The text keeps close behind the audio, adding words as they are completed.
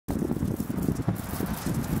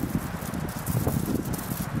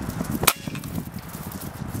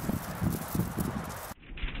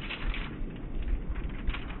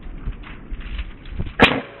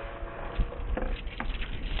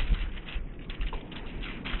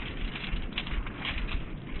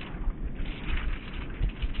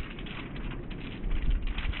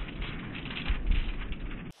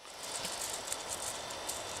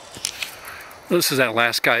This is that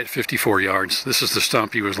last guy at 54 yards. This is the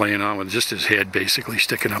stump he was laying on with just his head basically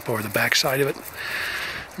sticking up over the back side of it.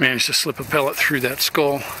 Managed to slip a pellet through that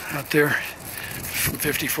skull out there from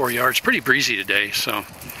 54 yards. Pretty breezy today, so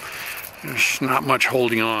there's not much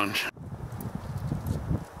holding on.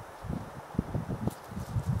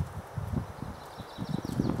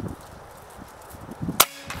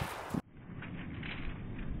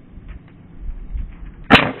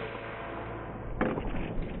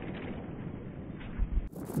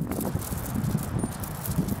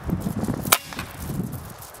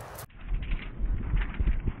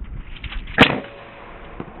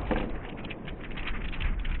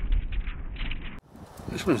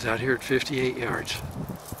 This one's out here at 58 yards.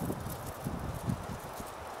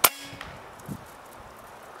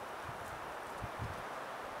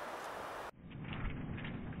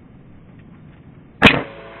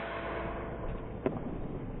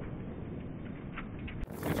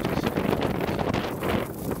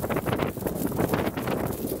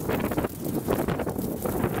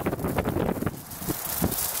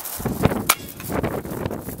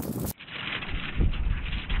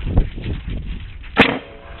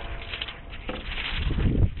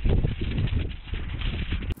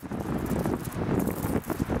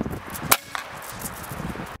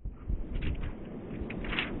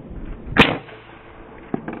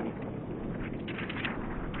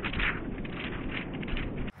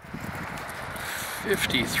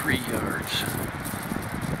 .53 yards.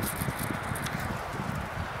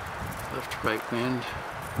 Left, right wind,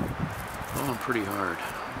 blowing pretty hard.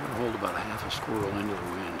 I'm going to hold about a half a squirrel into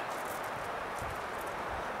the wind.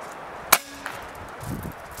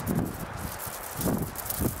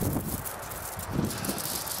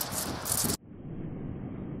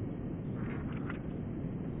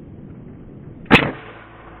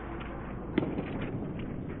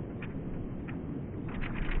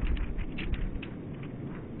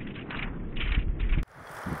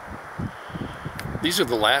 These are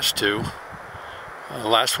the last two. The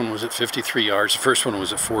last one was at 53 yards. The first one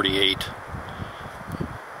was at 48.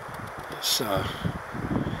 This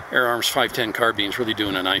Air Arms 510 carbine's really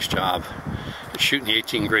doing a nice job. It's shooting the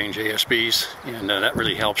 18 grain JSBs, and that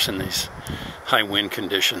really helps in these high wind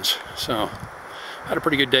conditions. So, had a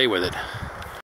pretty good day with it.